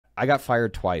I got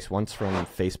fired twice, once from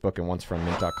Facebook and once from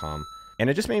Mint.com.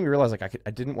 And it just made me realize, like, I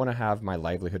didn't want to have my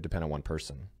livelihood depend on one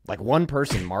person. Like, one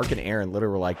person, Mark and Aaron,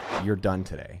 literally were like, you're done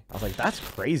today. I was like, that's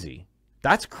crazy.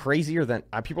 That's crazier than,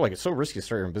 people are like, it's so risky to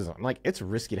start your own business. I'm like, it's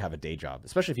risky to have a day job,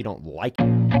 especially if you don't like it.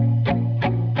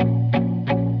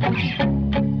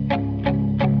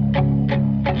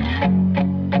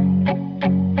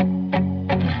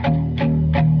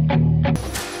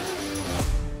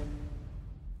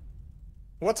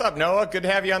 What's up, Noah? Good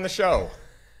to have you on the show.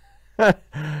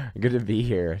 Good to be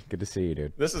here. Good to see you,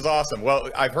 dude. This is awesome. Well,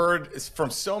 I've heard from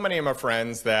so many of my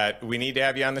friends that we need to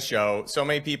have you on the show. So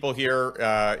many people here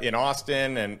in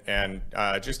Austin and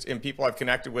just in people I've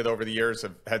connected with over the years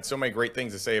have had so many great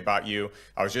things to say about you.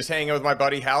 I was just hanging out with my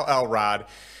buddy Hal Elrod,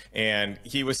 and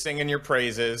he was singing your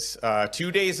praises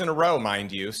 2 days in a row,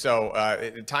 mind you. So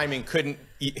timing couldn't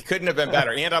have been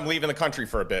better. And I'm leaving the country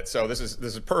for a bit, so this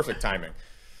is perfect timing.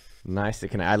 Nice to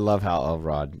connect. I love Hal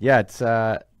Elrod. Yeah, it's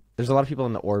there's a lot of people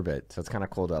in the orbit, so it's kind of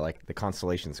cool to like the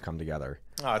constellations come together.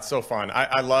 Oh, it's so fun.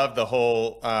 I love the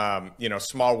whole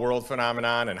small world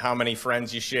phenomenon and how many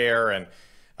friends you share, and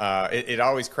it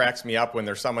always cracks me up when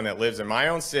there's someone that lives in my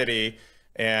own city,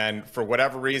 and for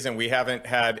whatever reason we haven't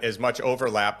had as much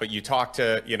overlap, but you talk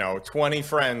to 20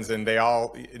 friends and they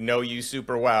all know you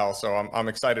super well. So I'm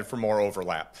excited for more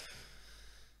overlap.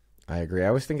 I agree. I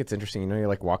always think it's interesting. You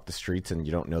like walk the streets and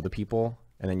you don't know the people,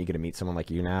 and then you get to meet someone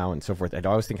like you now and so forth. I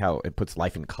always think how it puts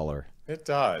life in color. It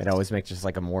does. It always makes just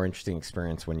like a more interesting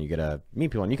experience when you get to meet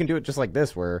people. And you can do it just like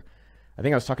this, where I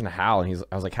think I was talking to Hal, and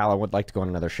I was like, Hal, I would like to go on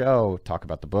another show, talk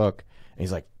about the book. And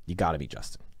he's like, you got to be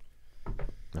Justin.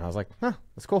 And I was like, huh,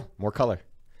 that's cool. More color.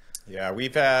 Yeah,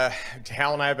 we've Hal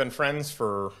and I have been friends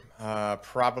for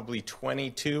probably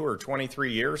 22 or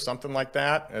 23 years, something like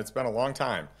that. It's been a long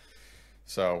time.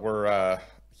 So we're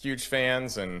huge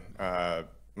fans, and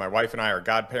my wife and I are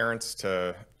godparents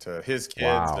to his kids.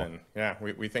 Wow. And yeah,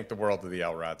 we think the world of the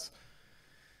Elrods.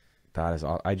 That is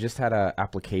all. I just had a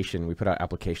application. We put out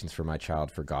applications for my child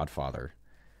for Godfather.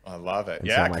 I love it. And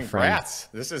yeah, so congrats.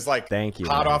 This is like thank you,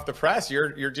 hot man. Off the press.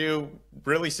 You're due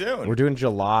really soon. We're doing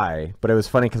July, but it was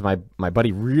funny because my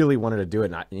buddy really wanted to do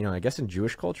it. And I guess in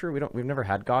Jewish culture we've never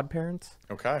had godparents.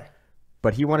 Okay.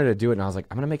 But he wanted to do it, and I was like,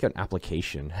 I'm going to make an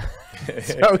application.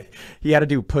 So he had to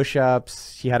do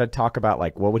push-ups. He had to talk about,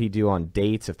 like, what would he do on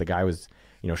dates if the guy was,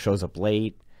 shows up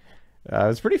late. It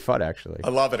was pretty fun, actually. I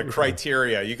love it. A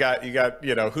criteria. You got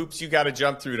hoops you got to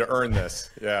jump through to earn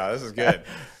this. Yeah, this is good.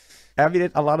 I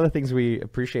mean, a lot of the things we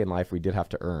appreciate in life, we did have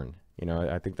to earn.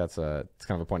 I think it's kind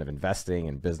of a point of investing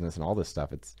and business and all this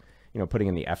stuff. It's, putting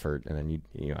in the effort, and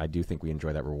then, I do think we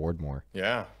enjoy that reward more.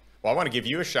 Yeah. Well, I want to give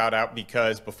you a shout out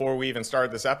because before we even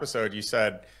started this episode, you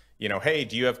said, hey,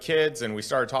 do you have kids? And we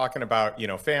started talking about,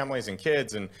 families and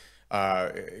kids and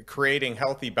creating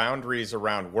healthy boundaries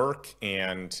around work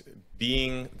and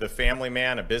being the family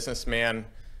man, a businessman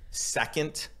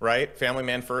second, right? Family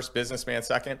man first, businessman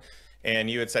second. And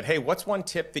you had said, hey, what's one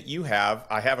tip that you have?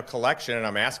 I have a collection and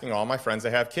I'm asking all my friends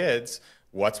that have kids,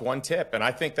 what's one tip? And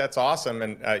I think that's awesome.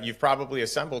 And you've probably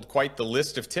assembled quite the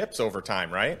list of tips over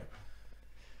time, right?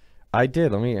 I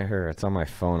did. Let me hear. It's on my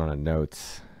phone on a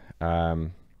notes.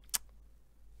 So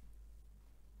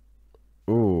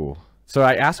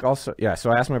I asked also, yeah.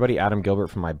 So I asked my buddy Adam Gilbert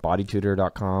from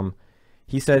mybodytutor.com.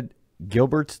 He said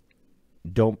Gilberts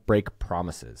don't break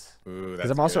promises. Because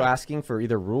I'm also asking for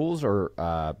either rules or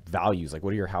values. Like,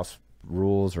 what are your house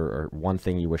rules or one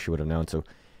thing you wish you would have known? So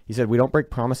he said we don't break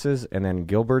promises, and then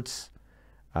Gilberts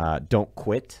don't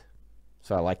quit.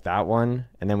 So I like that one.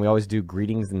 And then we always do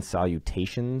greetings and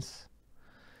salutations.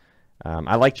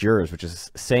 I liked yours, which is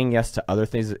saying yes to other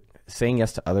things. Saying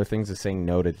yes to other things is saying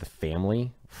no to the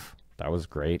family. That was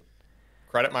great.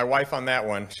 Credit my wife on that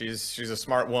one. She's a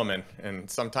smart woman, and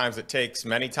sometimes it takes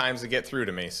many times to get through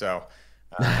to me. So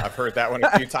I've heard that one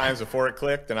a few times before it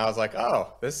clicked, and I was like,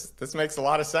 oh, this makes a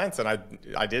lot of sense. And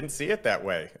I didn't see it that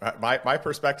way. My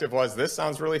perspective was, this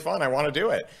sounds really fun. I want to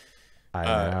do it. I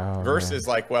know, versus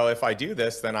like, well, if I do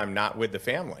this, then I'm not with the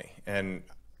family. And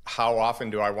how often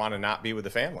do I want to not be with the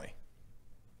family?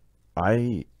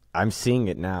 I'm seeing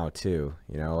it now too.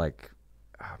 Like,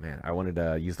 oh man, I wanted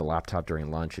to use the laptop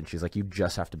during lunch, and she's like, you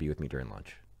just have to be with me during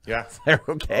lunch. Yeah.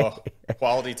 Okay. Oh,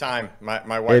 quality time.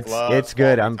 My wife loves it's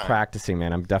good. I'm time. Practicing,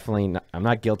 man. I'm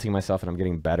not guilting myself, and I'm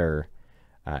getting better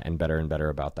and better and better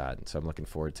about that. And so I'm looking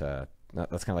forward to,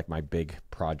 that's kind of like my big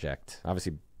project.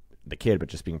 Obviously the kid, but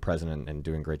just being present and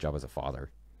doing a great job as a father.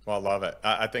 Well, I love it.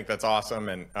 I think that's awesome.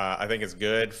 And I think it's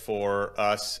good for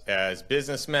us as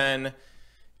businessmen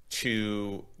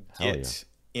to get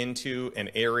into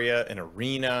an area, an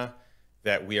arena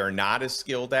that we are not as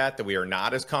skilled at, that we are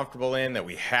not as comfortable in, that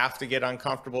we have to get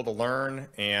uncomfortable to learn.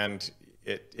 And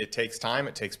it takes time,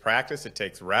 it takes practice, it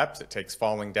takes reps, it takes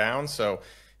falling down. So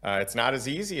it's not as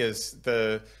easy as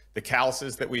the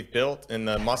calluses that we've built and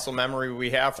the muscle memory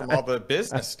we have from all the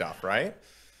business stuff, right?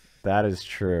 That is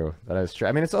true. That is true.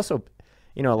 I mean, it's also,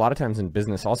 you know, a lot of times in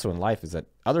business, also in life, is that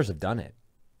others have done it.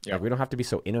 Yeah. Like, we don't have to be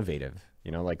so innovative,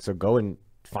 you know, like, so go and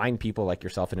find people like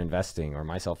yourself in investing, or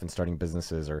myself in starting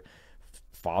businesses, or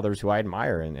fathers who I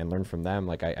admire, and learn from them.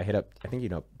 Like, I hit up, I think, you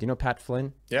know, do you know Pat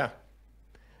Flynn? Yeah.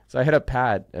 So I hit up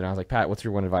Pat, and I was like, Pat, what's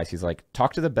your one advice? He's like,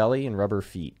 talk to the belly and rub her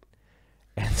feet.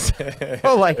 And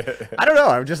so, like, I don't know.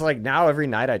 I'm just like, now every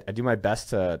night I do my best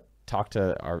to talk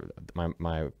to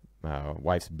my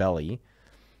wife's belly,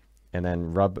 and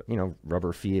then rub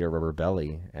her feet or rub her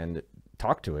belly and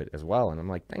talk to it as well. And I'm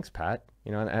like, thanks, Pat.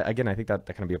 You know, and again, I think that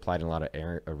can be applied in a lot of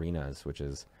arenas, which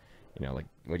is, you know, like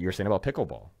what you were saying about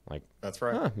pickleball. Like, that's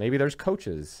right. Maybe there's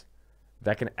coaches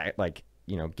that can, like,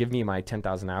 you know, give me my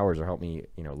 10,000 hours or help me,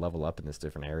 you know, level up in this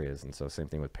different areas. And so same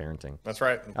thing with parenting. That's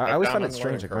right. I always find it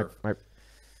strange. Like,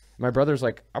 my brother's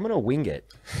like, I'm going to wing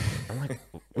it. I'm like,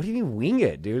 what do you mean wing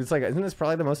it, dude? It's like, isn't this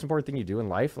probably the most important thing you do in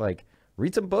life? Like,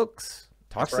 read some books,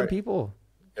 talk to some people,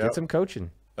 get some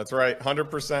coaching. That's right.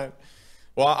 100%.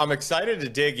 Well, I'm excited to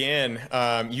dig in.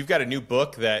 You've got a new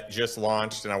book that just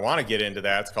launched, and I want to get into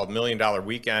that. It's called $1 Million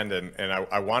Weekend, and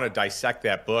I want to dissect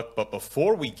that book. But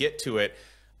before we get to it,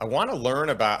 I want to learn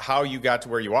about how you got to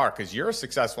where you are, because you're a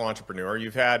successful entrepreneur.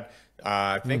 You've had,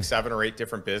 I think, 7 or 8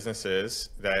 different businesses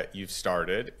that you've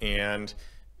started, and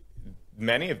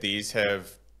many of these have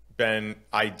been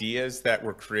ideas that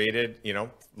were created, you know,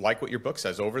 like what your book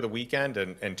says, over the weekend,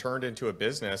 and turned into a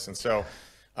business. And so,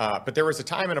 but there was a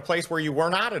time and a place where you were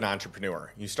not an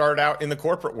entrepreneur. You started out in the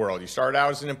corporate world. You started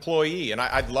out as an employee. And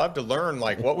I'd love to learn,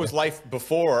 like, what was life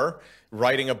before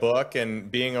writing a book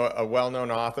and being a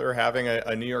well-known author, having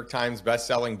a New York Times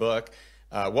best-selling book.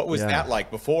 What was that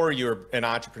like before you were an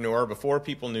entrepreneur, before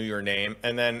people knew your name?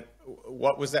 And then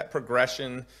what was that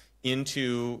progression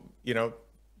into, you know,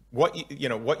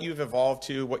 what you've evolved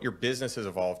to, what your business has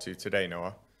evolved to today,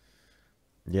 Noah?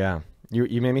 Yeah.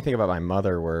 You made me think about my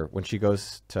mother, where when she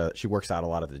works out a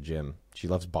lot at the gym. She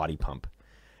loves body pump.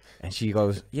 And she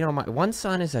goes, you know, my one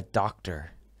son is a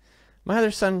doctor. My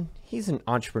other son, he's an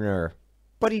entrepreneur,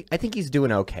 but I think he's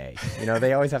doing okay. You know,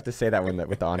 they always have to say that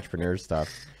with the entrepreneur stuff.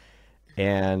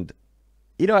 And,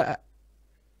 you know,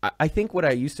 I think what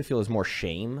I used to feel is more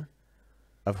shame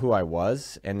of who I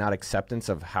was, and not acceptance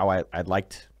of how I'd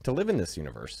liked to live in this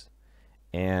universe.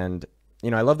 And,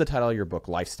 you know, I love the title of your book,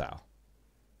 Lifestyle.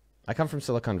 I come from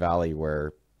Silicon Valley,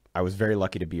 where I was very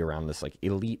lucky to be around this, like,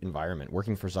 elite environment,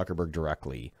 working for Zuckerberg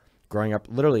directly, growing up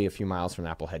literally a few miles from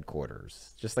Apple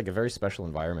headquarters, just like a very special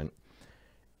environment.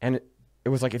 And it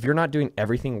was like, if you're not doing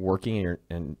everything working,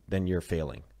 and then you're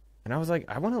failing. And I was like,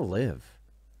 I want to live.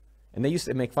 And they used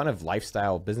to make fun of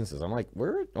lifestyle businesses. I'm like,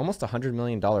 we're almost $100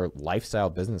 million lifestyle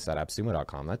business at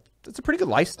AppSumo.com. That's a pretty good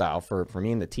lifestyle for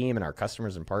me and the team and our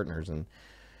customers and partners. And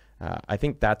I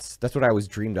think that's what I always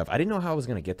dreamed of. I didn't know how I was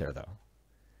going to get there, though.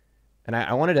 And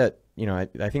I wanted to, you know,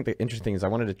 I think the interesting thing is I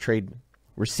wanted to trade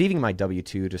receiving my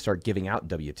W-2 to start giving out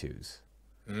W-2s.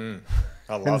 I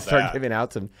love and start that. giving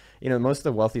out some, you know, most of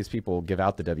the wealthiest people give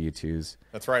out the W-2s.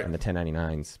 That's right. And the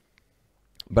 1099s.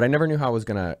 But I never knew how I was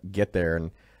going to get there.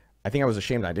 And I think I was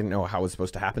ashamed. I didn't know how it was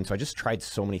supposed to happen. So I just tried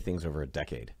so many things over a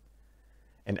decade.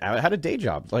 And I had a day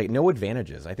job, like, no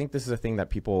advantages. I think this is a thing that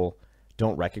people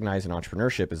don't recognize in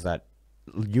entrepreneurship, is that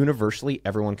universally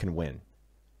everyone can win.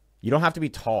 You don't have to be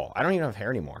tall. I don't even have hair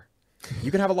anymore.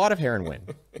 You can have a lot of hair and win.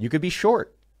 You could be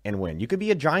short and win. You could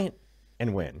be a giant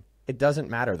and win. It doesn't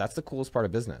matter. That's the coolest part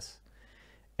of business.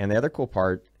 And the other cool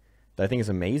part that I think is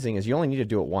amazing is you only need to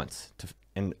do it once,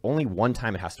 and only one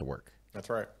time it has to work. That's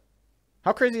right.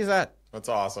 How crazy is that? That's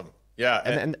awesome. Yeah.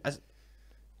 And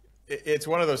it's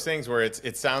one of those things where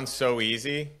it sounds so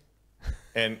easy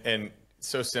and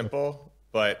so simple,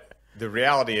 but the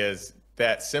reality is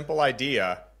that simple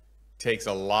idea takes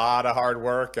a lot of hard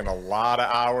work and a lot of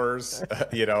hours,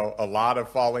 you know, a lot of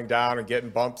falling down and getting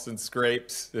bumps and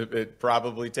scrapes. It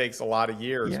probably takes a lot of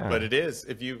years, but it is,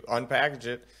 if you unpackage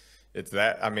it, it's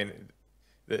that. I mean,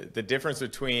 the difference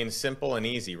between simple and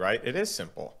easy, right? It is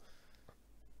simple,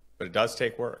 but it does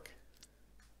take work.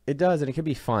 It does, and it can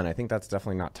be fun. I think that's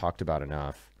definitely not talked about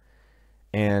enough.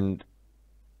 And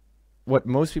what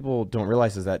most people don't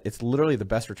realize is that it's literally the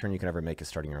best return you can ever make is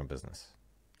starting your own business,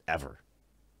 ever.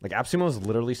 Like, AppSumo was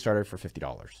literally started for $50.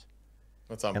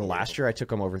 That's unbelievable. And last year I took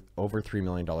them over $3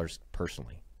 million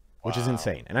personally, which is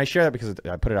insane. And I share that because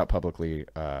I put it out publicly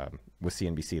with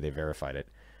CNBC. They verified it.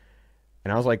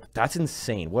 And I was like, that's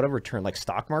insane. What a return. Like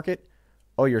stock market.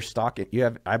 Oh, your stock.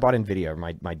 I bought NVIDIA.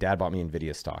 My dad bought me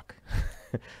NVIDIA stock.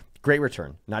 Great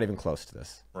return. Not even close to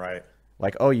this. Right.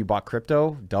 Like, oh, you bought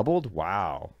crypto, doubled.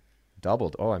 Wow.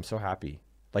 Doubled. Oh, I'm so happy.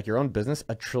 Like your own business,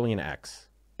 $1 trillion X.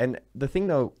 And the thing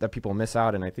though, that people miss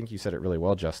out, and I think you said it really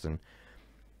well, Justin,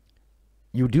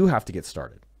 you do have to get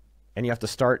started. And you have to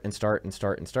start and start and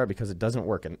start and start because it doesn't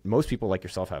work. And most people like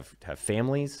yourself have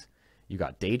families, you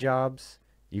got day jobs,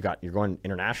 you're going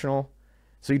international.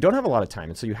 So you don't have a lot of time.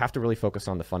 And so you have to really focus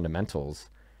on the fundamentals.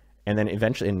 And then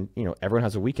eventually, and you know, everyone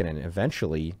has a weekend, and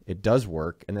eventually it does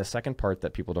work. And the second part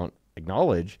that people don't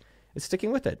acknowledge is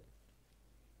sticking with it.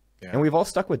 Yeah. And we've all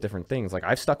stuck with different things. Like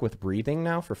I've stuck with breathing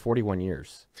now for 41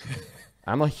 years.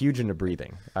 I'm a huge into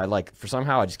breathing.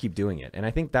 Somehow I just keep doing it. And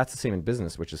I think that's the same in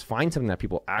business, which is find something that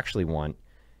people actually want.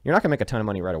 You're not gonna make a ton of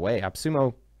money right away.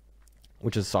 AppSumo,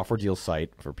 which is a software deals site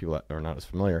for people that are not as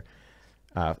familiar,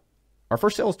 our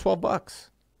first sale was $12.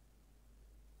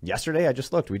 Yesterday, I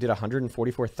just looked, we did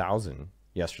 144,000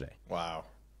 yesterday. Wow.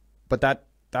 But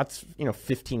that's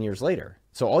 15 years later.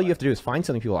 So all you have to do is find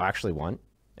something people actually want.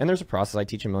 And there's a process. I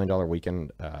teach a $1 Million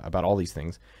Weekend about all these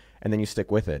things, and then you stick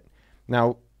with it.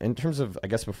 Now, in terms of, I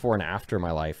guess, before and after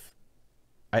my life,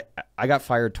 I got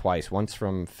fired twice, once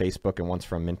from Facebook and once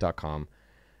from Mint.com.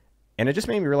 And it just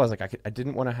made me realize like I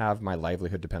didn't want to have my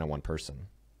livelihood depend on one person.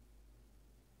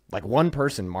 Like one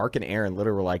person, Mark and Aaron,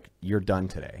 literally were like, "You're done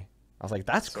today." I was like,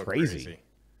 "That's so crazy."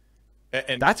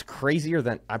 And that's crazier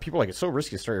than people are like, it's so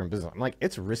risky to start your own business. I'm like,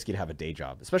 it's risky to have a day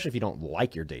job, especially if you don't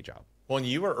like your day job. Well, and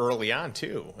you were early on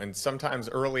too. And sometimes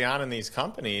early on in these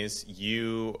companies,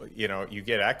 you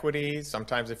get equity.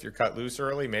 Sometimes if you're cut loose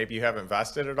early, maybe you haven't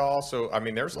invested at all. So, I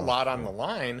mean, there's a lot on the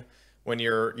line when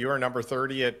you're number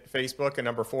 30 at Facebook and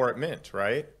number 4 at Mint,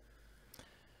 right?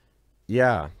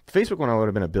 Yeah. Facebook when I would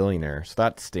have been a billionaire. So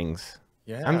that stings.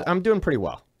 Yeah. I'm doing pretty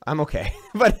well. I'm okay.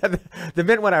 But the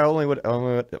Mint when I only would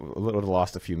have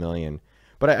lost a few million.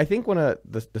 But I think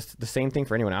the same thing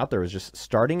for anyone out there is just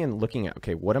starting and looking at,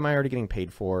 okay, what am I already getting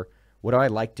paid for? What do I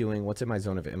like doing? What's in my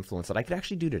zone of influence that I could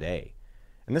actually do today?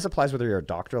 And this applies whether you're a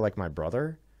doctor like my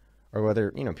brother or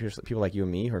whether, people like you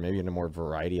and me who are maybe in a more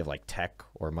variety of like tech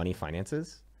or money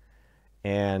finances.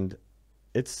 And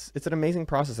it's an amazing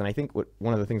process. And I think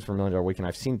one of the things for $1 Million Weekend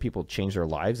I've seen people change their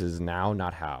lives is now,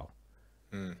 not how.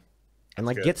 And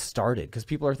like, get started, because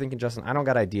people are thinking, Justin, I don't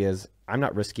got ideas. I'm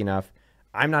not risky enough.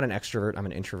 I'm not an extrovert. I'm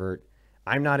an introvert.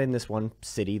 I'm not in this one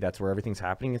city. That's where everything's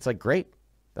happening. It's like, great.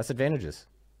 That's advantages.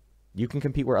 You can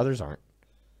compete where others aren't.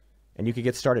 And you could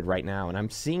get started right now. And I'm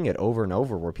seeing it over and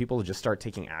over where people just start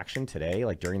taking action today,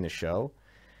 like during the show.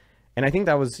 And I think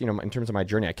that was, in terms of my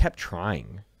journey, I kept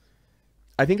trying.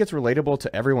 I think it's relatable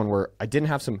to everyone where I didn't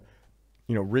have some,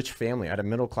 rich family. I had a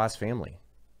middle-class family.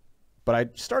 But I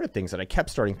started things and I kept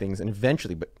starting things, and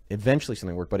eventually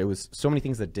something worked, but it was so many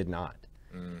things that did not.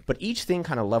 But each thing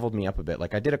kind of leveled me up a bit.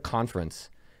 Like I did a conference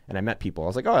and I met people. I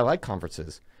was like, oh, I like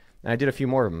conferences. And I did a few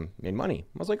more of them, made money.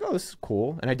 I was like, oh, this is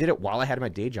cool. And I did it while I had my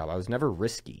day job. I was never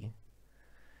risky.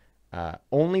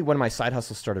 Only when my side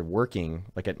hustle started working,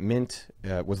 like at Mint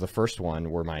was the first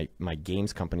one where my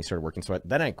games company started working. So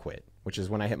then I quit, which is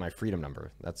when I hit my freedom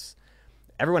number.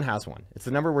 Everyone has one. It's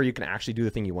the number where you can actually do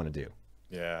the thing you want to do.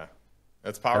 Yeah.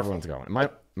 That's powerful. Everyone's going.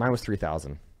 Mine was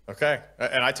 3,000. Okay.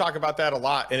 And I talk about that a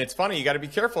lot. And it's funny, you got to be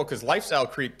careful because lifestyle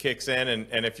creep kicks in.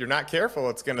 And if you're not careful,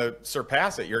 it's going to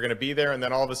surpass it. You're going to be there and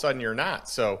then all of a sudden you're not.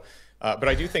 So, but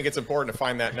I do think it's important to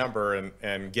find that number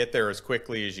and get there as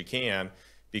quickly as you can,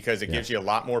 because it gives you a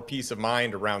lot more peace of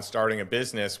mind around starting a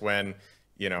business when,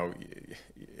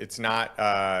 it's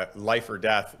not life or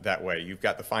death that way. You've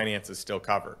got the finances still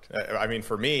covered. I mean,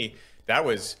 for me,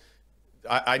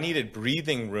 I needed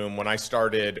breathing room when I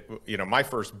started, my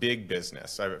first big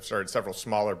business. I've started several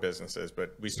smaller businesses,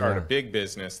 but we started a big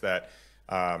business that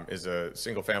is a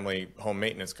single family home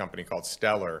maintenance company called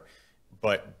Stellar.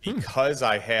 But because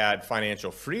I had financial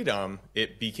freedom,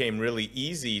 it became really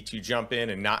easy to jump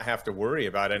in and not have to worry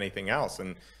about anything else.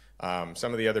 And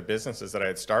some of the other businesses that I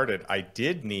had started, I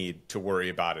did need to worry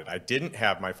about it. I didn't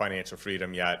have my financial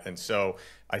freedom yet. And so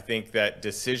I think that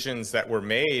decisions that were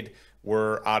made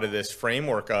were out of this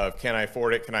framework of, can I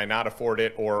afford it? Can I not afford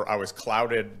it? Or I was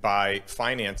clouded by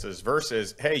finances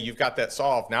versus, hey, you've got that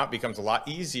solved. Now it becomes a lot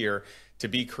easier to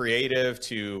be creative,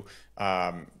 to,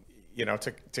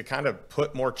 to kind of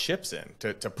put more chips in,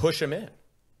 to push them in.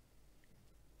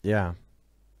 Yeah.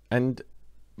 And,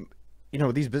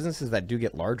 these businesses that do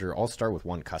get larger all start with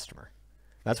one customer.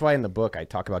 That's why in the book, I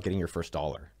talk about getting your first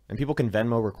dollar, and people can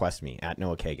Venmo request me at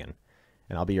Noah Kagan.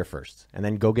 And I'll be your first, and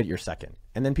then go get your second.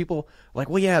 And then people are like,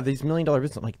 well, yeah, these $1 million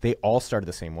businesses, like they all started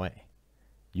the same way.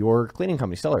 Your cleaning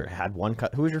company, Stellar, had one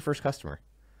who was your first customer?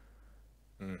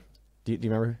 Do you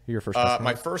remember who your first customer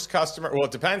My first customer, well,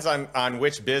 it depends on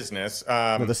which business.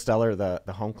 No, the Stellar,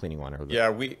 the home cleaning one. Or yeah,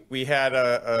 we had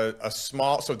a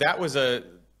small, so that was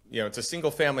it's a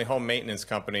single family home maintenance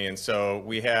company. And so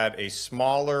we had a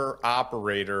smaller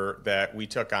operator that we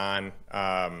took on,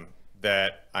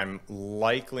 that I'm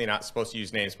likely not supposed to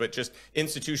use names, but just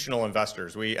institutional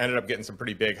investors. We ended up getting some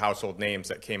pretty big household names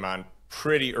that came on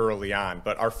pretty early on.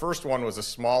 But our first one was a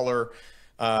smaller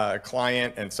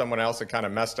client, and someone else had kind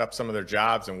of messed up some of their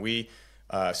jobs, and we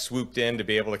swooped in to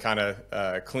be able to kind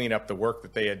of clean up the work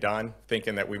that they had done,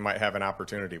 thinking that we might have an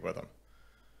opportunity with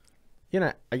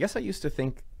them. I guess I used to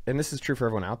think, and this is true for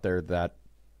everyone out there, that,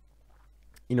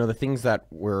 the things that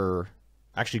we're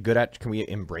actually good at, can we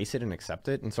embrace it and accept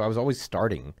it? And so I was always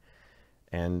starting.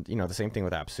 And, the same thing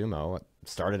with AppSumo. I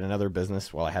started another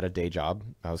business while I had a day job.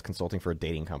 I was consulting for a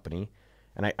dating company.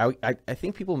 And I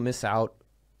think people miss out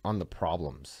on the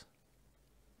problems.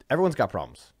 Everyone's got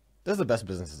problems. This is the best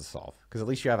businesses to solve, because at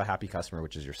least you have a happy customer,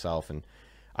 which is yourself. And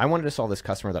I wanted to solve this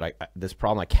this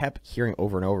problem I kept hearing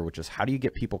over and over, which is, how do you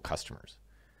get people customers?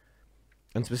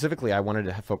 And specifically, I wanted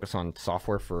to focus on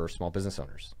software for small business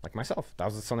owners like myself. That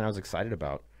was something I was excited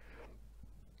about.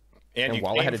 And you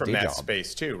came from that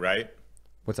space too, right?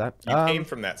 What's that? You came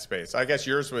from that space. I guess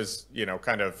yours was,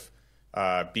 kind of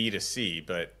B2C,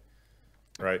 but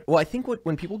right. Well, I think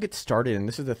when people get started, and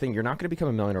this is the thing, you're not going to become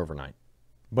a millionaire overnight.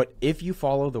 But if you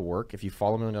follow the work, if you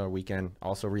follow $1 Million Weekend,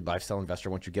 also read Lifestyle Investor,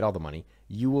 once you get all the money,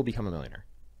 you will become a millionaire.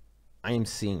 I am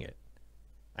seeing it.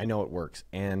 I know it works.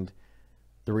 And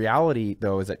the reality,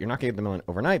 though, is that you're not going to get the million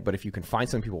overnight, but if you can find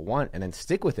something people want and then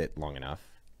stick with it long enough,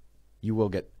 you will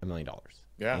get $1 million.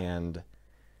 Yeah. And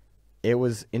it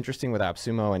was interesting with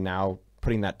AppSumo, and now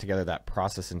putting that together, that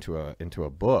process into a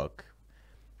book.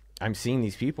 I'm seeing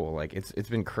these people, like, it's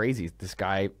been crazy. This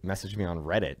guy messaged me on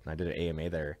Reddit, and I did an AMA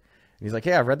there. And he's like,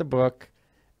 "Hey, I've read the book,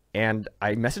 and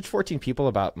I messaged 14 people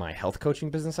about my health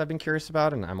coaching business I've been curious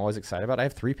about, and I'm always excited about. I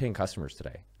have 3 paying customers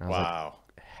today." And I was wow.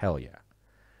 like, hell yeah.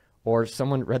 Or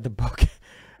someone read the book,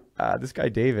 this guy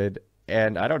David,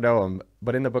 and I don't know him,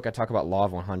 but in the book I talk about Law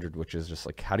of 100, which is just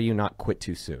like, how do you not quit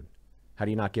too soon? How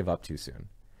do you not give up too soon?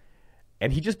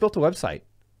 And he just built a website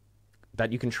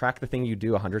that you can track the thing you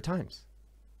do 100 times.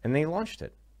 And they launched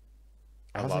it.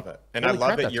 I love it. And I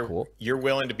love that you're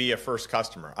willing to be a first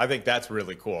customer. I think that's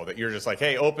really cool, that you're just like,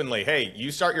 hey, openly, hey,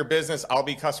 you start your business, I'll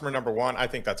be customer number 1. I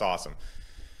think that's awesome.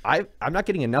 I'm not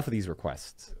getting enough of these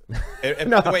requests.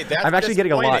 And by the way, that's I'm actually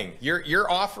getting a lot.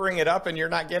 You're offering it up and you're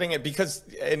not getting it because,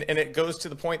 and it goes to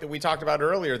the point that we talked about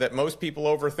earlier, that most people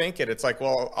overthink it. It's like,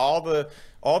 well, all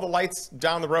the lights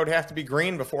down the road have to be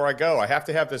green before I go. I have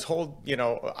to have this whole,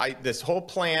 this whole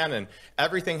plan, and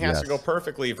everything has to go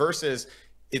perfectly, versus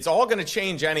it's all going to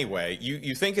change anyway.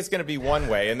 You think it's going to be one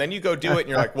way, and then you go do it and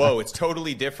you're like, whoa, it's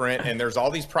totally different. And there's all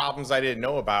these problems I didn't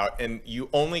know about. And you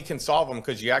only can solve them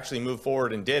because you actually moved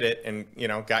forward and did it, and,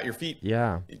 got your feet,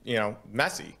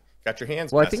 messy, got your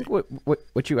hands messy. I think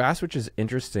what you asked, which is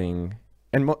interesting.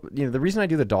 And the reason I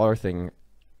do the dollar thing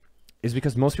is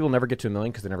because most people never get to $1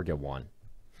 million because they never get 1.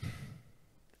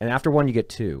 And after 1, you get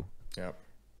 2. Yep.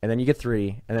 And then you get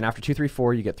 3. And then after 2, 3,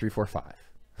 4, you get 3, 4, 5.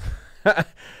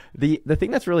 The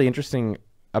thing that's really interesting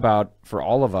for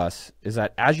all of us is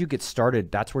that as you get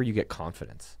started, that's where you get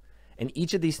confidence. And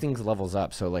each of these things levels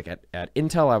up. So like at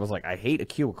Intel, I was like, I hate a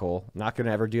cubicle. I'm not going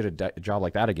to ever do a job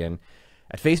like that again.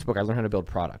 At Facebook, I learned how to build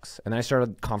products. And then I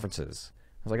started conferences.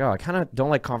 I was like, oh, I kind of don't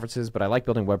like conferences, but I like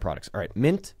building web products. All right,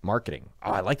 Mint marketing.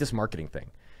 Oh, I like this marketing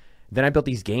thing. Then I built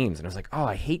these games, and I was like, oh,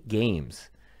 I hate games.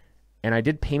 And I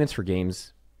did payments for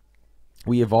games.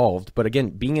 We evolved, but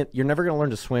again, you're never going to learn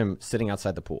to swim sitting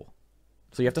outside the pool.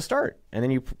 So you have to start, and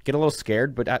then you get a little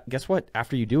scared, but guess what?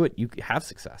 After you do it, you have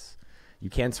success.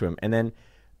 You can swim. And then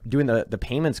doing the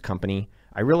payments company,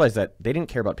 I realized that they didn't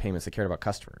care about payments, they cared about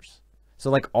customers.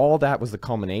 So like all that was the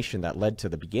culmination that led to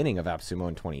the beginning of AppSumo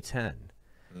in 2010.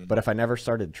 Mm-hmm. But if I never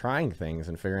started trying things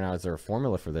and figuring out, is there a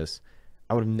formula for this,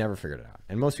 I would have never figured it out.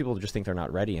 And most people just think they're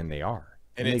not ready, and they are.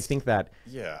 And they think that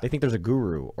they think there's a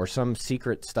guru or some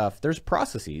secret stuff. There's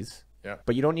processes,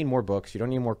 but you don't need more books. You don't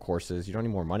need more courses. You don't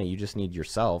need more money. You just need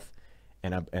yourself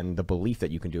and the belief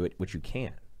that you can do it, which you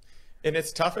can. And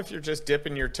it's tough if you're just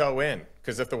dipping your toe in,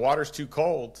 because if the water's too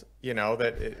cold, you're not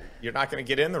going to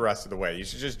get in the rest of the way. You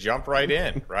should just jump right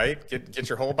in, right? Get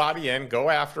your whole body in, go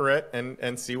after it,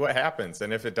 and see what happens.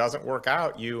 And if it doesn't work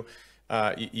out, you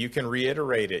can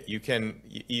reiterate it, you can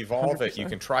evolve 100%. It, you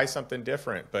can try something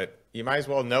different, but you might as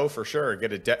well know for sure,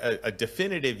 get a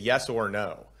definitive yes or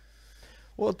no.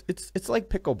 Well, it's like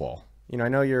pickleball. I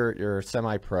know you're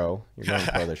semi-pro, you're going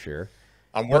pro this year.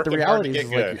 I'm But the working hard to reality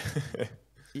get is good.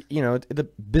 like, you know, the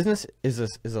business is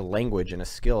a language and a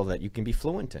skill that you can be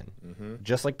fluent in,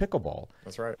 just like pickleball.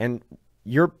 That's right. And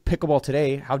your pickleball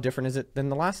today, how different is it than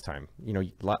the last time, you know,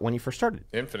 when you first started?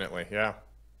 Infinitely, yeah.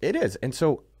 It is. And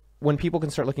so when people can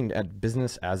start looking at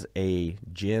business as a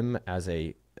gym, as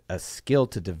a skill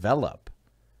to develop,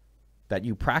 that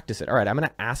you practice it. All right, I'm going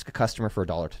to ask a customer for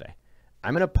 $1 today.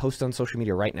 I'm going to post on social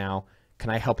media right now. Can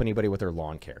I help anybody with their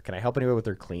lawn care? Can I help anybody with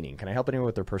their cleaning? Can I help anyone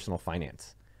with their personal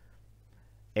finance?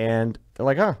 And they're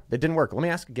like, oh, it didn't work. Let me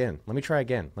ask again. Let me try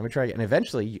again. Let me try again. And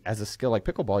eventually, as a skill like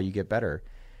pickleball, you get better.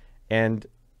 And,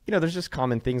 you know, there's just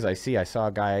common things I see. I saw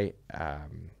a guy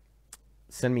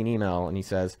send me an email, and he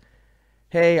says,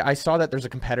 hey, I saw that there's a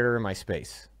competitor in my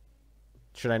space.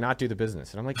 Should I not do the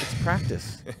business? And I'm like, it's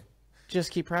practice.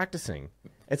 Just keep practicing.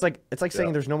 It's like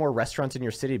saying there's no more restaurants in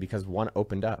your city because one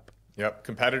opened up. Yep.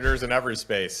 Competitors in every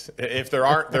space. If there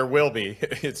aren't, there will be.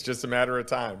 It's just a matter of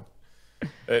time.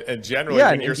 And generally,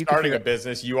 when you're starting a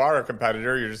business, you are a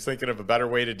competitor. You're just thinking of a better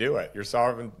way to do it. You're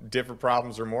solving different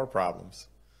problems or more problems.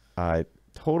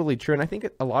 Totally true. And I think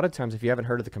a lot of times, if you haven't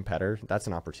heard of the competitor, that's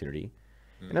an opportunity.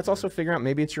 And it's also figuring out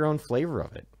maybe it's your own flavor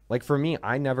of it. Like for me,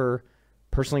 I never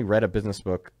personally read a business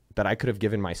book that I could have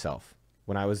given myself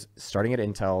when I was starting at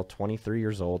Intel, 23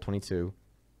 years old, 22.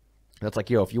 That's like,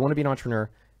 yo, if you want to be an entrepreneur,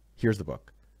 here's the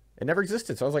book. It never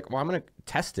existed. So I was like, well, I'm going to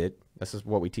test it. This is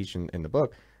what we teach in the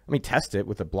book. Let me test it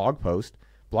with a blog post.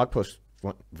 Blog post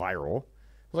went viral.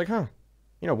 I was like, huh,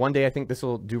 you know, one day I think this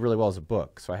will do really well as a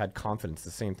book. So I had confidence, the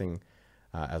same thing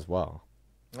as well.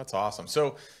 That's awesome.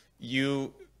 So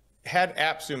you had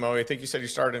AppSumo. I think you said you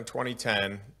started in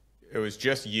 2010. It was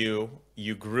just you.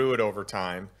 You grew it over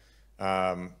time.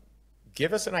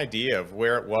 Give us an idea of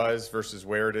where it was versus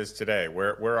where it is today.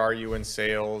 Where are you in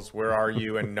sales? Where are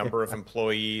you in number of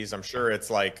employees? I'm sure it's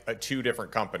like 2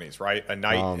 different companies, right? A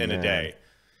night and a day.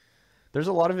 There's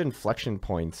a lot of inflection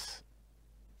points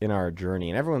in our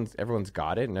journey, and everyone's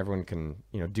got it, and everyone can,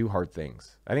 you know, do hard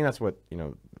things. I think that's what, you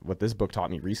know, what this book taught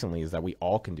me recently is that we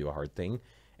all can do a hard thing,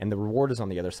 and the reward is on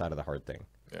the other side of the hard thing.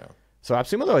 Yeah. So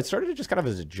AppSumo, though, it started just kind of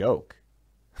as a joke.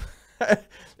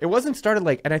 It wasn't started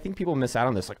like, and I think people miss out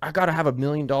on this. Like, I got to have $1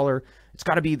 million.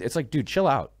 It's like, dude, chill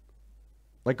out.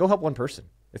 Like, go help one person.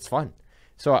 It's fun.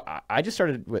 So I just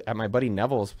started at my buddy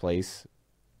Neville's place.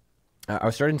 I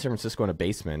was starting in San Francisco in a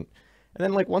basement. And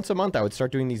then like once a month, I would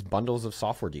start doing these bundles of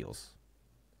software deals.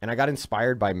 And I got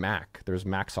inspired by Mac. There's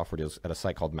Mac software deals at a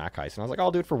site called Mac Heist. And I was like,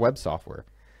 I'll do it for web software.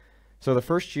 So the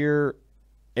first year,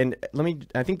 and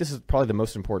I think this is probably the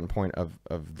most important point of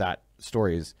that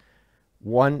story is,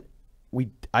 one,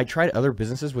 I tried other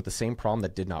businesses with the same problem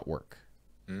that did not work.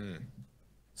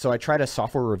 So I tried a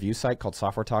software review site called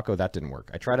Software Taco. That didn't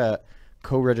work. I tried a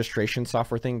co-registration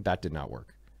software thing. That did not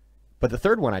work. But the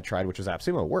third one I tried, which was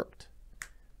AppSumo, worked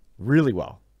really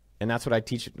well. And that's what I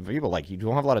teach people. Like, you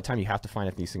don't have a lot of time. You have to find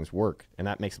if these things work. And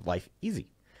that makes life easy.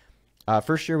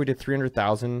 First year we did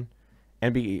 300,000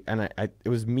 and it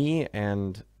was me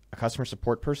and a customer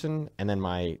support person. And then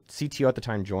my CTO at the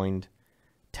time joined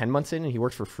 10 months in, and he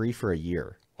worked for free for a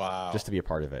year. Wow. Just to be a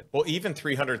part of it. Well, even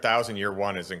 300,000 year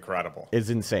one is incredible. It's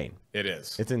insane. It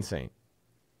is. It's insane.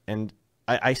 And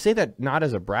I say that not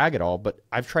as a brag at all, but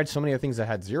I've tried so many other things that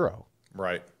had 0.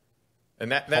 Right. And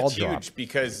that's huge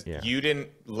because you didn't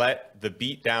let the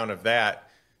beat down of that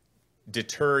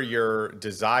deter your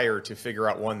desire to figure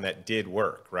out one that did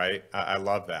work, right? I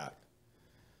love that.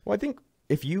 Well, I think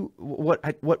if you,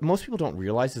 what most people don't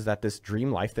realize is that this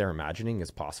dream life they're imagining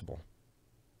is possible.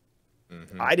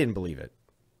 I didn't believe it.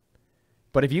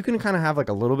 But if you can kind of have like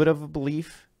a little bit of a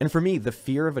belief, and for me, the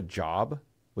fear of a job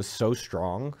was so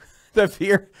strong. The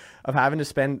fear of having to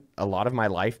spend a lot of my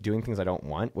life doing things I don't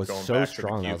want was so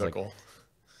strong.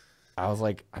 I was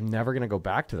like, I'm never going to go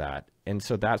back to that. And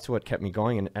so that's what kept me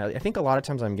going. And I think a lot of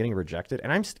times I'm getting rejected,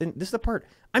 and this is the part,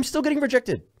 I'm still getting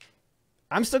rejected.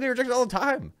 I'm still getting rejected all the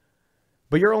time,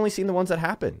 but you're only seeing the ones that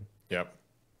happen. Yep.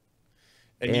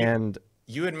 And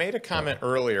you had made a comment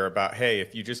earlier about, hey,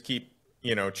 if you just keep,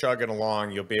 chugging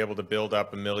along, you'll be able to build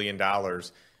up $1 million.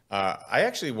 I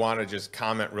actually want to just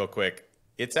comment real quick.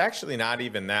 It's actually not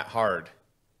even that hard.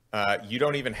 You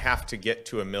don't even have to get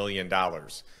to $1 million.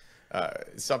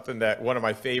 Something that one of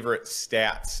my favorite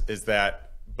stats is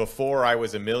that before I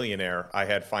was a millionaire, I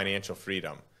had financial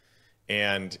freedom.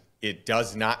 And it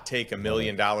does not take $1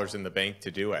 million in the bank to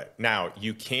do it. Now,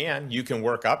 you can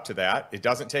work up to that. It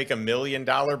doesn't take $1 million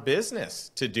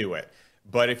business to do it.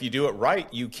 But if you do it right,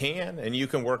 you can, and you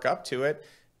can work up to it.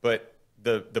 But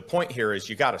the point here is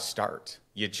you got to start.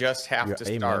 You just have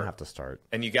to start.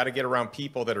 And you got to get around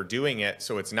people that are doing it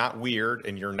so it's not weird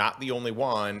and you're not the only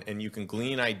one, and you can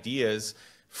glean ideas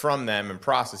from them, and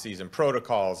processes and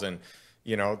protocols and,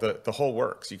 you know, the whole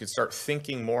works. You can start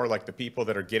thinking more like the people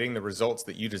that are getting the results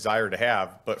that you desire to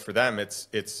have. But for them,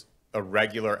 it's a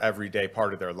regular, everyday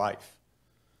part of their life.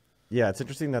 Yeah, it's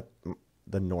interesting that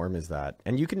the norm is that.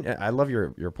 And you can, I love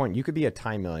your point. You could be a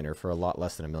time millionaire for a lot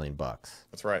less than $1 million.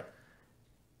 That's right.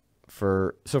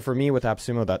 So for me with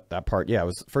AppSumo, that part, yeah, it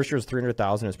was first year was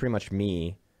 300,000. It was pretty much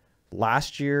me.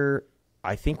 Last year,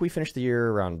 I think we finished the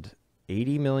year around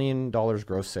 $80 million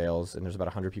gross sales, and there's about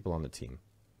 100 people on the team.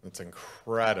 That's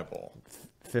incredible.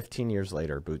 15 years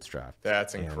later, bootstrapped.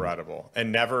 That's incredible.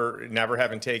 And never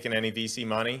having taken any VC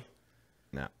money?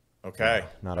 No. Okay.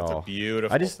 No, not That's all. a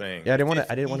beautiful thing. Yeah, I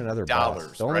didn't want another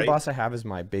boss. The only boss I have is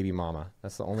my baby mama.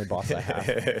 That's the only boss I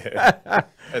have.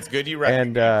 That's good you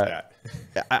recognize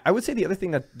that. I would say the other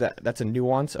thing that's a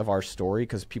nuance of our story,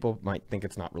 because people might think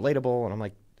it's not relatable, and I'm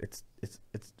like, it's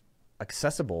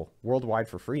accessible worldwide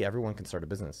for free. Everyone can start a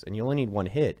business, and you only need one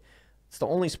hit. It's the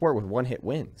only sport with one hit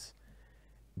wins.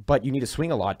 But you need to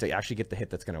swing a lot to actually get the hit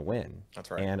that's going to win.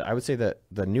 That's right. And I would say that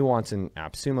the nuance in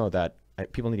AppSumo that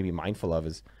people need to be mindful of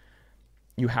is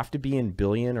you have to be in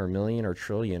billion or million or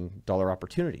trillion dollar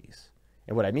opportunities.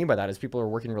 And what I mean by that is people are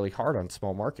working really hard on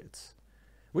small markets,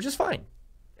 which is fine.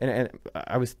 And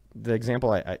the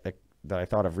example that I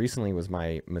thought of recently was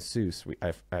my masseuse.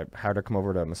 I had her come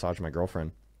over to massage my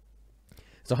girlfriend.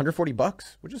 It's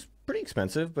 $140, which is pretty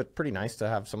expensive, but pretty nice to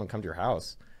have someone come to your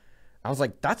house. I was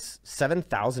like, that's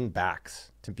 7,000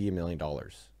 backs to be $1 million.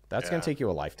 That's going to take you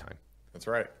a lifetime. That's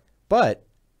right. But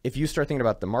if you start thinking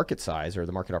about the market size or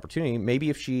the market opportunity,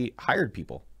 maybe if she hired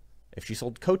people, if she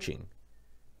sold coaching,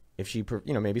 if she,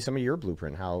 maybe some of your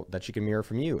blueprint, how that she can mirror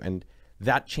from you, and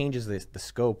that changes the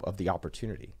scope of the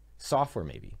opportunity. Software,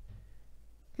 maybe.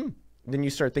 Then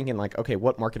you start thinking like, okay,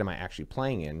 what market am I actually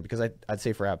playing in? Because I'd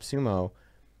say for AppSumo,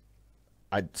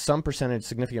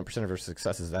 significant percentage of our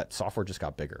success is that software just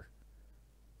got bigger.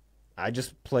 I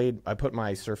put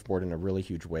my surfboard in a really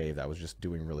huge wave that was just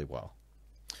doing really well.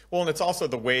 Well, and it's also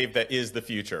the wave that is the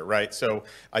future, right? So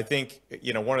I think,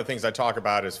 one of the things I talk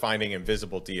about is finding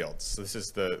invisible deals. So this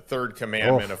is the third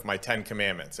commandment of my 10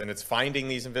 commandments, and it's finding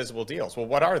these invisible deals. Well,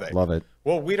 what are they? Love it.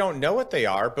 Well, we don't know what they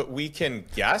are, but we can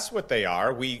guess what they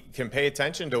are. We can pay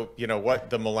attention to, what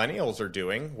the millennials are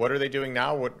doing. What are they doing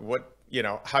now?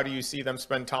 How do you see them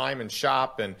spend time and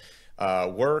shop and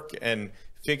work and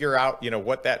figure out,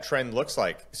 what that trend looks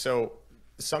like? So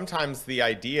sometimes the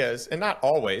idea is, and not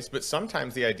always, but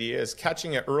sometimes the idea is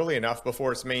catching it early enough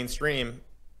before it's mainstream,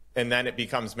 and then it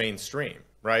becomes mainstream,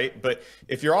 right? But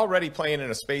if you're already playing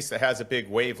in a space that has a big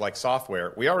wave like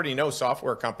software, we already know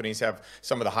software companies have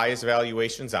some of the highest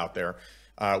valuations out there.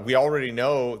 We already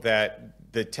know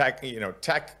that the tech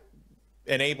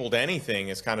enabled anything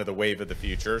is kind of the wave of the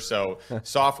future. So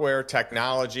software,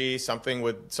 technology, something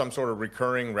with some sort of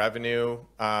recurring revenue,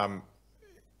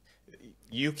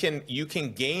 you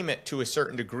can game it to a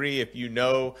certain degree if you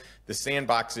know the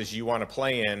sandboxes you want to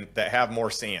play in that have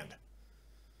more sand.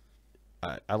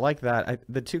 I like that.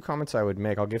 The two comments I would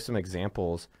make, I'll give some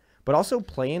examples, but also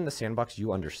play in the sandbox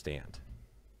you understand.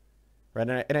 Right?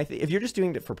 And I think if you're just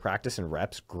doing it for practice and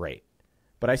reps, great.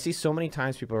 But I see so many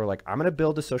times people are like, I'm going to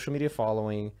build a social media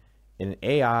following in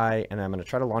AI, and I'm going to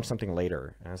try to launch something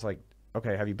later. And it's like,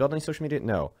 okay, have you built any social media?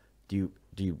 No. Do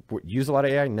you use a lot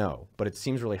of AI? No. But it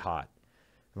seems really hot.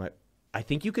 I'm like, I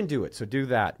think you can do it. So do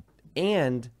that.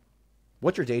 And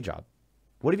what's your day job?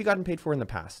 What have you gotten paid for in the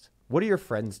past? What do your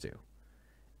friends do?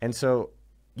 And so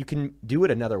you can do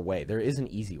it another way. There is an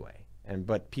easy way.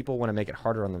 But people want to make it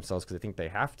harder on themselves because they think they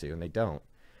have to, and they don't.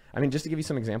 I mean, just to give you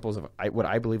some examples of what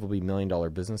I believe will be $1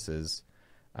 million businesses,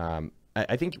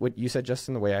 I think what you said,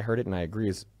 Justin, the way I heard it, and I agree,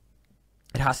 is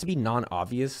it has to be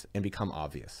non-obvious and become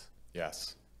obvious.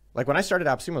 Yes. Like when I started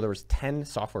AppSumo, there was 10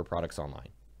 software products online.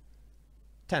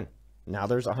 10. Now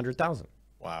there's 100,000.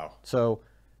 Wow. So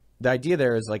the idea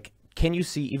there is like, can you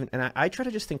see even, and I try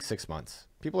to just think 6 months.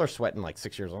 People are sweating like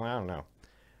 6 years. Well, I don't know.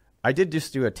 I did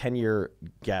just do a 10-year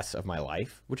guess of my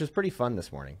life, which was pretty fun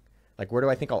this morning. Like, where do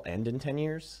I think I'll end in 10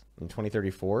 years? In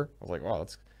 2034? I was like, wow,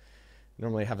 that's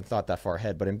normally I haven't thought that far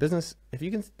ahead. But in business, if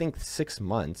you can think 6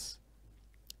 months,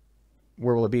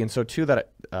 where will it be? And so too,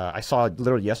 that I saw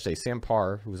literally yesterday, Sam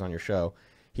Parr, who was on your show,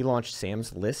 he launched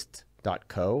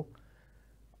samslist.co.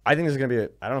 I think this is going to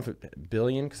be, I don't know if it's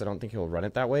billion, because I don't think he'll run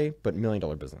it that way, but $1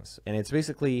 million business. And it's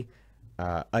basically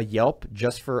a Yelp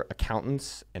just for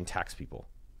accountants and tax people.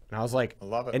 And I was like, I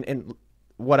love it. And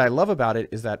what I love about it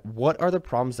is that what are the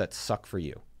problems that suck for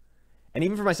you? And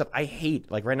even for myself, I hate,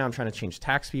 like right now I'm trying to change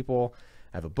tax people.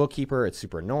 I have a bookkeeper. It's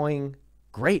super annoying.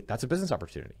 Great. That's a business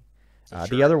opportunity.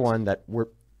 The other one that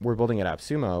we're building at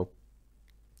AppSumo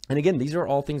And again, these are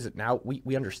all things that now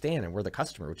we understand, and we're the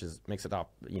customer, which makes it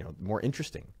more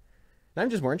interesting. Not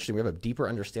just more interesting, we have a deeper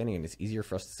understanding, and it's easier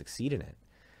for us to succeed in it.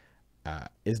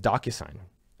 Is DocuSign.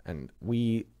 And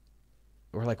we're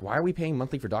like, why are we paying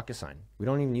monthly for DocuSign? We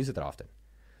don't even use it that often.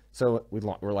 So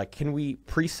we're like, can we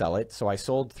pre-sell it? So I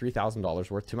sold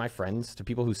 $3,000 worth to my friends, to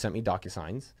people who sent me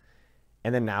DocuSigns.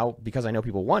 And then now, because I know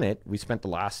people want it, we spent the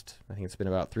last, I think it's been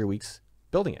about 3 weeks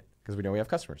building it, because we know we have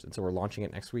customers. And so we're launching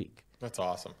it next week. That's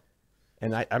awesome.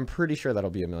 And I'm pretty sure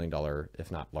that'll be $1 million,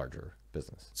 if not larger,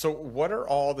 business. So what are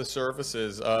all the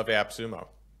services of AppSumo?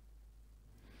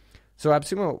 So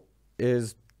AppSumo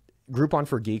is Groupon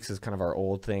for Geeks is kind of our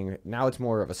old thing. Now it's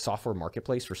more of a software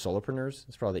marketplace for solopreneurs.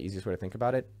 It's probably the easiest way to think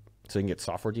about it. So you can get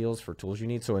software deals for tools you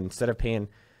need. So instead of paying,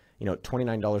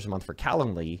 $29 a month for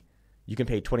Calendly, you can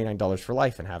pay $29 for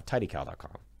life and have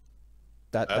tidycal.com.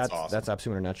 That's awesome. That's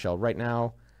AppSumo in a nutshell. Right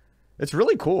now, it's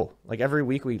really cool. Like every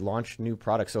week we launch new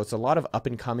products. So it's a lot of up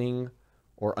and coming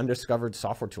or undiscovered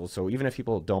software tools. So even if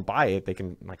people don't buy it, they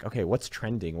can like, okay, what's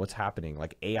trending? What's happening?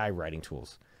 Like AI writing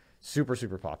tools, super,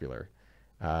 super popular.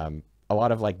 A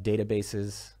lot of like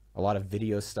databases, a lot of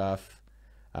video stuff.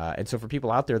 And so for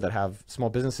people out there that have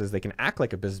small businesses, they can act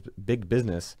like a big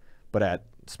business, but at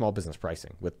small business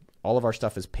pricing. With all of our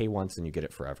stuff is pay once and you get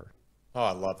it forever. Oh,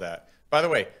 I love that. By the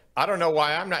way, I don't know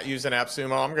why I'm not using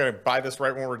AppSumo. I'm going to buy this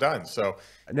right when we're done. So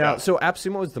now, so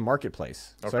AppSumo is the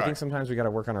marketplace. Okay. So I think sometimes we got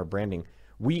to work on our branding.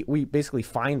 We basically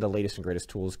find the latest and greatest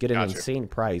tools, get an insane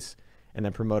price, and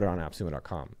then promote it on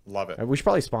AppSumo.com. Love it. We should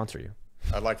probably sponsor you.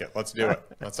 I like it. Let's do it.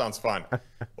 That sounds fun.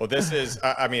 Well, this is,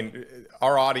 I mean,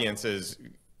 our audience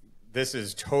this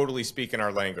is totally speaking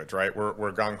our language, right?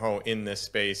 We're gung-ho in this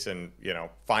space and,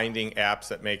 finding apps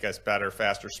that make us better,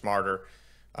 faster, smarter,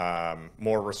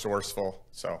 more resourceful.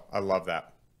 So I love that.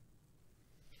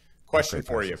 Question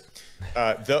for you.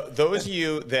 Those of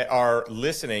you that are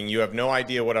listening, you have no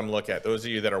idea what I'm looking at. Those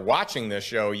of you that are watching this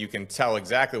show, you can tell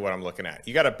exactly what I'm looking at.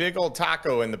 You got a big old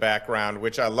taco in the background,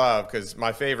 which I love because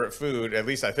my favorite food, at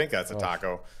least I think that's a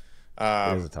taco.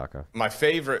 It is a taco. My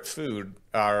favorite food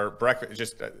are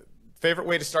breakfast, favorite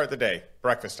way to start the day,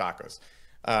 breakfast tacos.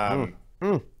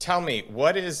 Tell me,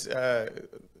 what is...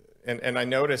 And I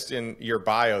noticed in your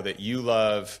bio that you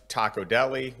love Taco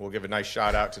Deli. We'll give a nice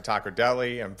shout out to Taco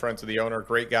Deli. I'm friends with the owner,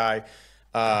 great guy.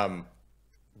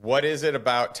 What is it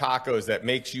about tacos that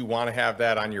makes you want to have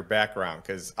that on your background?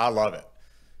 Because I love it.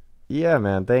 Yeah,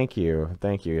 man. Thank you.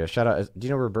 Thank you. Shout out. Do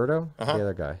you know Roberto? The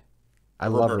other guy. I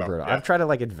love Roberto. Yeah. I've tried to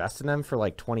like invest in them for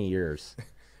like 20 years.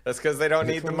 That's because they don't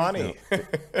need the money.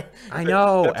 No. I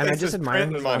know. And I just admire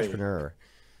him as an entrepreneur.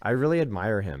 I really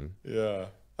admire him. Yeah.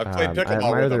 I played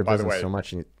pickleball with him, by the way. So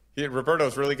much.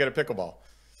 Roberto's really good at pickleball.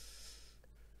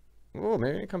 Oh,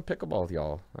 maybe come pickleball with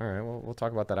y'all. All right, we'll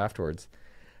talk about that afterwards.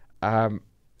 I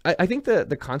think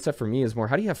the concept for me is more,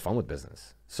 how do you have fun with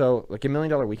business? So like $1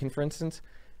 Million Weekend, for instance,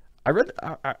 I read,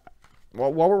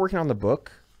 while we're working on the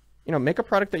book, make a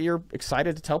product that you're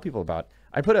excited to tell people about.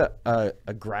 I put a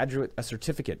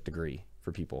certificate degree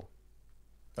for people.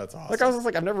 That's awesome. Like I was just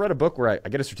like, I've never read a book where I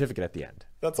get a certificate at the end.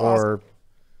 That's awesome. Or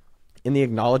in the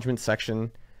acknowledgement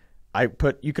section, I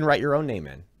put, you can write your own name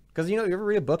in. Because, you ever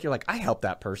read a book, you're like, I helped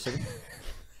that person.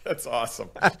 That's awesome.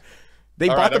 They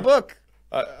bought the book.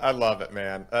 I love it,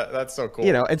 man. That's so cool.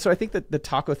 And so I think that the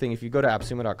taco thing, if you go to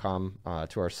appsumo.com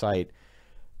to our site,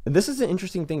 this is an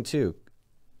interesting thing too.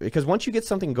 Because once you get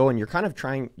something going, you're kind of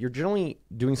you're generally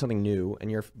doing something new and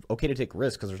you're okay to take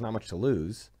risks because there's not much to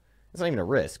lose. It's not even a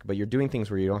risk, but you're doing things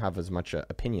where you don't have as much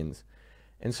opinions.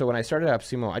 And so when I started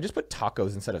AppSumo, I just put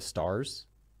tacos instead of stars.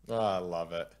 Oh, I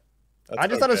love it. I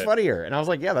just thought it was funnier. And I was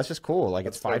like, yeah, that's just cool. Like,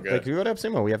 it's fine. Like, you go to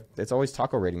AppSumo, it's always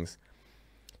taco ratings.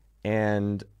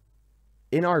 And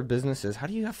in our businesses, how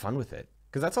do you have fun with it?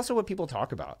 Because that's also what people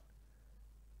talk about.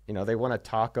 They want a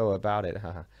taco about it.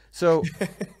 So,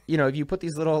 if you put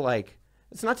these little, like,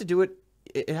 it's not to do it,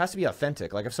 it has to be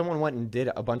authentic. Like, if someone went and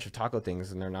did a bunch of taco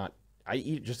things and they're not, I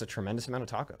eat just a tremendous amount of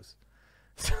tacos.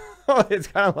 So it's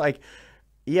kind of like,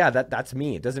 yeah, that's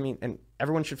me. It doesn't mean, and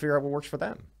everyone should figure out what works for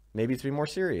them. Maybe it's to be more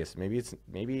serious. Maybe it's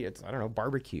I don't know,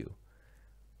 barbecue,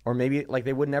 or maybe like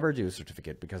they would never do a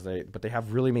certificate because they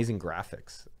have really amazing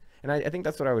graphics. And I think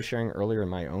that's what I was sharing earlier in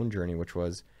my own journey, which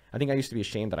was, I think I used to be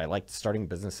ashamed that I liked starting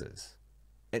businesses,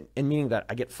 and meaning that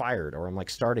I get fired or I'm like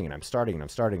starting.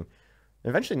 And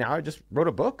eventually now I just wrote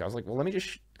a book. I was like, well, let me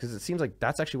just, because it seems like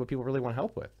that's actually what people really want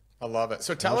help with. I love it.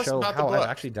 So tell us about the book. I've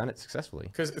actually done it successfully.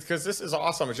 Because this is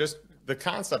awesome. It's just, the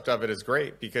concept of it is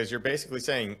great because you're basically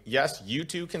saying, yes, you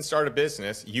too can start a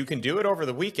business. You can do it over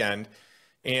the weekend.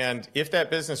 And if that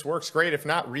business works, great. If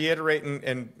not, reiterate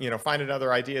and you know, find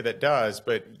another idea that does.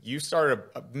 But you started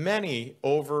many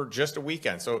over just a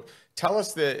weekend. So tell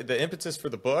us the impetus for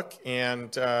the book,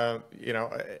 and you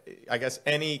know, I guess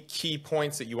any key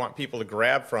points that you want people to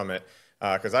grab from it.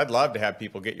 Because I'd love to have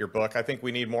people get your book. I think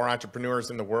we need more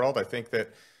entrepreneurs in the world. I think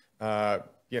that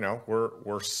you know,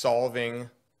 we're solving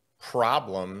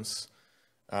problems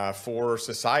for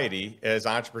society as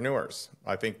entrepreneurs.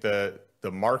 I think the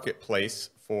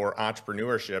marketplace for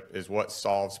entrepreneurship is what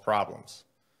solves problems.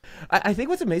 I think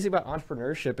what's amazing about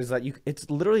entrepreneurship is that it's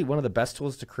literally one of the best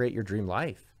tools to create your dream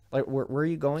life. Like, where are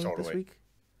you going this week?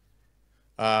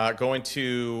 Going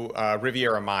to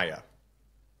Riviera Maya.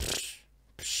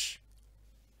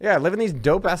 Yeah, living these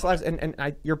dope ass lives. And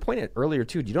your point earlier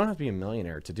too, you don't have to be a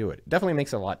millionaire to do it. It definitely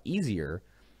makes it a lot easier.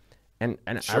 And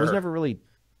sure. I was never really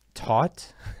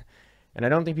taught, and I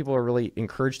don't think people are really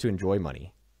encouraged to enjoy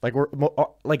money. Like,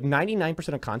 like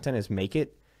 99% of content is make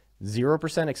it,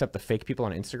 0% except the fake people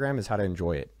on Instagram is how to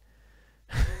enjoy it.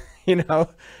 You know?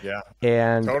 Yeah.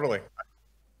 And totally.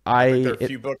 I think there are a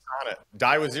few books on it.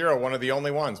 Die with Zero, one of the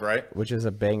only ones, right? Which is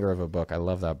a banger of a book. I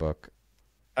love that book.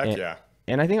 Heck yeah.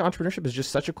 And I think entrepreneurship is just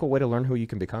such a cool way to learn who you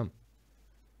can become.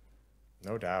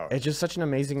 No doubt. It's just such an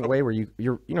amazing way where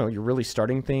you're really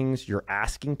starting things. You're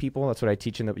asking people. That's what I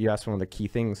teach in the. You asked one of the key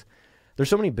things. There's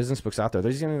so many business books out there.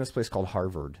 There's even this place called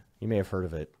Harvard. You may have heard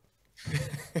of it.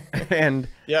 And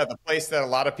yeah, the place that a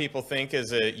lot of people think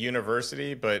is a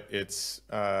university, but it's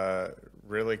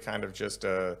really kind of just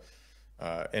an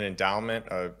endowment.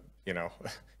 You know,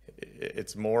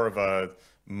 it's more of a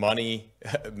money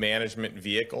management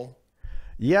vehicle.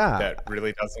 Yeah, that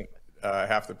really doesn't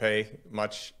have to pay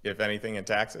much, if anything, in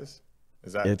taxes.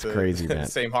 Is that it's crazy, man?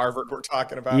 Same Harvard we're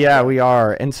talking about? Yeah, we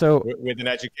are. And so with an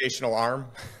educational arm.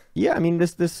 Yeah, I mean,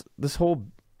 this whole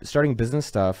starting business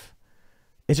stuff,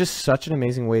 it's just such an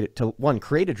amazing way to one,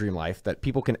 create a dream life that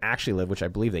people can actually live, which I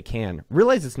believe they can.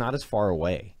 Realize it's not as far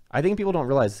away. I think people don't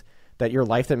realize that your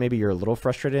life that maybe you're a little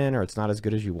frustrated in, or it's not as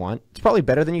good as you want, it's probably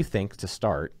better than you think to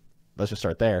start. Let's just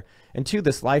start there. And two,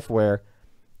 this life where,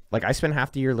 like, I spent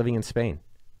half the year living in Spain.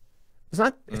 It's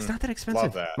not that expensive.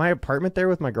 Love that. My apartment there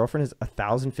with my girlfriend is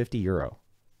 €1,050.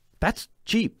 That's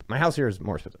cheap. My house here is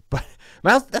more expensive, but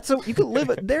my house, you could live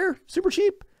there super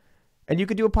cheap. And you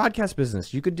could do a podcast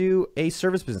business. You could do a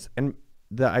service business. And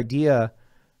the idea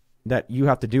that you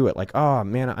have to do it, like, oh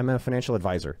man, I'm a financial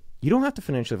advisor. You don't have to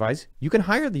financially advise. You can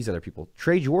hire these other people,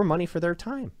 trade your money for their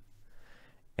time.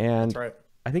 And that's right.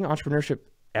 I think entrepreneurship,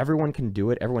 everyone can do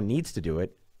it. Everyone needs to do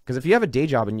it. Because if you have a day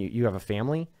job and you have a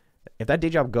family, if that day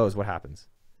job goes, what happens?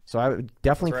 So I would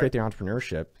definitely create the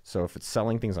entrepreneurship. So if it's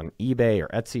selling things on eBay or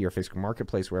Etsy or Facebook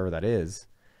Marketplace, wherever that is,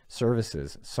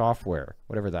 services, software,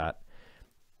 whatever that,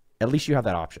 at least you have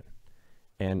that option.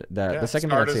 And the second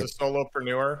start thing as a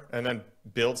solopreneur and then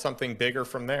build something bigger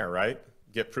from there, right?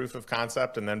 Get proof of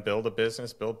concept and then build a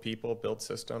business, build people, build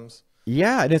systems.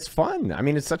 Yeah, and it's fun. I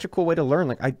mean, it's such a cool way to learn.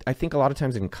 Like I think a lot of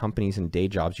times in companies and day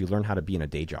jobs, you learn how to be in a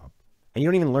day job. And you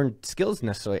don't even learn skills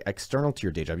necessarily external to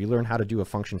your day job. You learn how to do a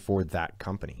function for that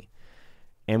company.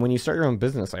 And when you start your own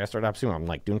business, like I started AppSumo, I'm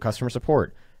like doing customer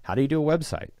support. How do you do a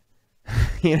website?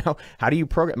 You know, how do you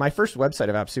program? My first website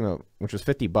of AppSumo, which was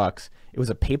 $50, it was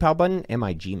a PayPal button and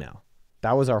my Gmail.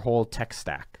 That was our whole tech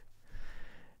stack.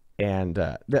 And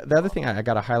the other thing I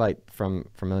got to highlight from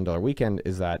 $1 Million Weekend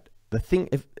is that the thing,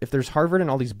 if there's Harvard and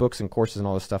all these books and courses and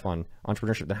all this stuff on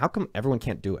entrepreneurship, then how come everyone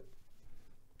can't do it?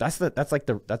 That's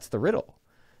the riddle.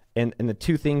 And the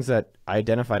two things that I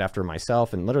identified after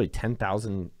myself and literally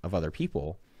 10,000 of other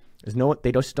people is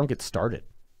they just don't get started.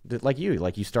 Like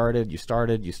you started,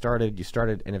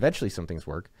 and eventually some things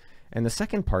work. And the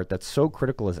second part that's so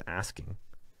critical is asking.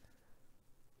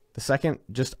 The second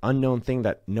just unknown thing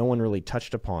that no one really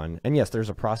touched upon, and yes, there's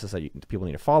a process that people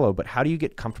need to follow, but how do you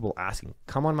get comfortable asking?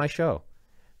 Come on my show.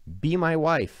 Be my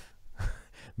wife.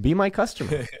 Be my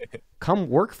customer. Come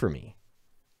work for me.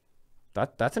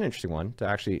 That's an interesting one to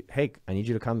actually, hey, I need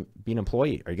you to come be an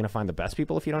employee. Are you going to find the best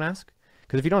people if you don't ask?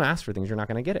 Because if you don't ask for things, you're not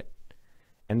going to get it.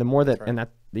 And the more that,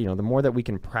 the more that we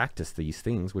can practice these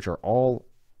things, which are all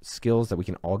skills that we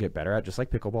can all get better at, just like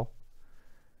pickleball,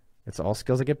 it's all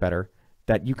skills that get better,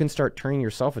 that you can start turning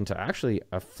yourself into actually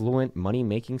a fluent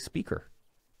money-making speaker.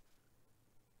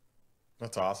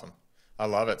 That's awesome. I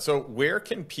love it. So where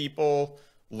can people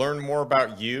learn more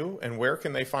about you, and where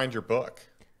can they find your book?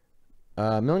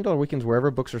 $1 Million Weekends,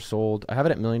 wherever books are sold. I have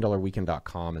it at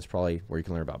 $1milliondollarweekend.com is probably where you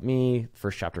can learn about me.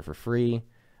 First chapter for free.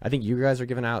 I think you guys are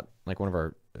giving out like one of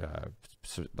our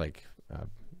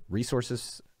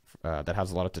resources that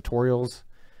has a lot of tutorials.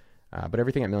 But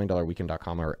everything at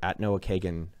 $1milliondollarweekend.com or at Noah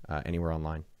Kagan anywhere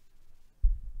online.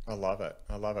 I love it.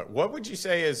 I love it. What would you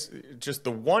say is just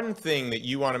the one thing that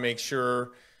you want to make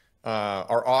sure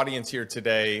our audience here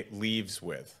today leaves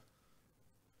with?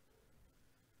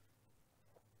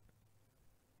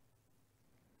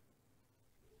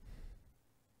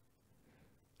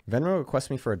 Venmo requests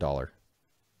me for $1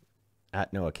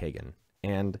 at Noah Kagan.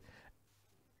 And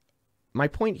my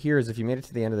point here is, if you made it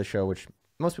to the end of the show, which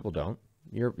most people don't,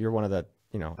 you're one of the,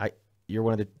 you're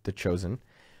one of the chosen.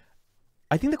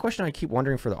 I think the question I keep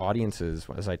wondering for the audiences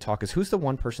as I talk is, who's the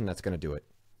one person that's going to do it?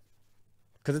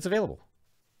 Because it's available.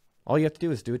 All you have to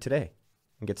do is do it today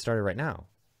and get started right now.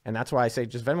 And that's why I say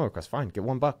just Venmo request, fine, get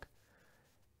 $1.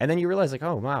 And then you realize, like,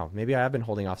 oh, wow, maybe I have been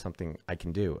holding off something I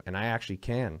can do, and I actually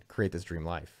can create this dream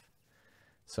life.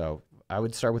 So I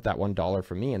would start with that $1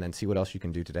 for me and then see what else you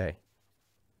can do today.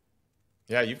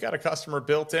 Yeah, you've got a customer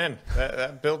built in.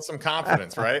 That builds some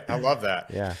confidence, right? I love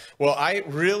that. Yeah. Well, I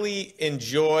really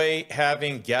enjoy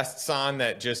having guests on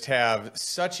that just have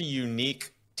such a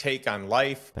unique take on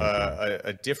life,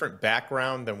 a different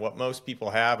background than what most people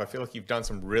have. I feel like you've done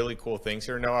some really cool things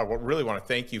here, Noah. I really want to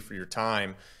thank you for your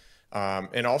time.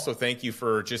 And also thank you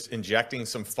for just injecting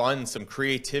some fun, some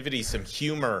creativity, some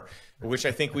humor, which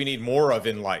I think we need more of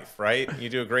in life, right? You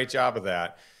do a great job of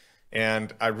that.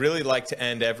 And I really like to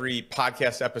end every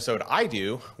podcast episode I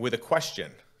do with a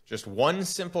question, just one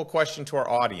simple question to our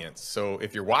audience. So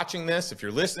if you're watching this, if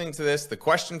you're listening to this, the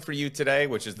question for you today,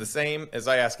 which is the same as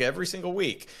I ask every single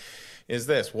week, is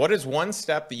this: what is one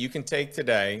step that you can take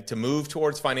today to move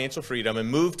towards financial freedom and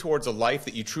move towards a life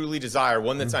that you truly desire,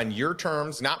 one that's on your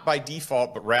terms, not by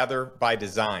default, but rather by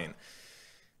design?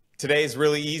 Today is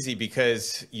really easy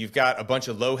because you've got a bunch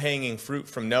of low-hanging fruit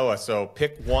from Noah. So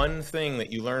pick one thing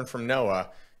that you learned from Noah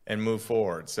and move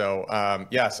forward. So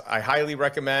yes, I highly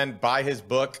recommend buy his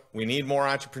book. We need more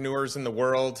entrepreneurs in the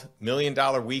world. $1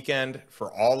 Million Weekend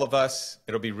for all of us.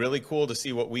 It'll be really cool to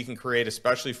see what we can create,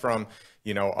 especially from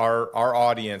our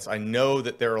audience. I know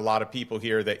that there are a lot of people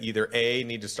here that either A,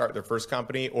 need to start their first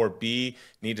company, or B,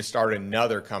 need to start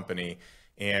another company.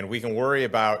 And we can worry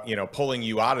about, pulling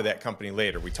you out of that company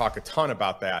later. We talk a ton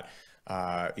about that,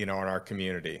 in our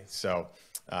community. So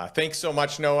thanks so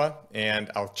much, Noah. And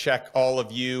I'll check all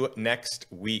of you next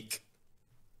week.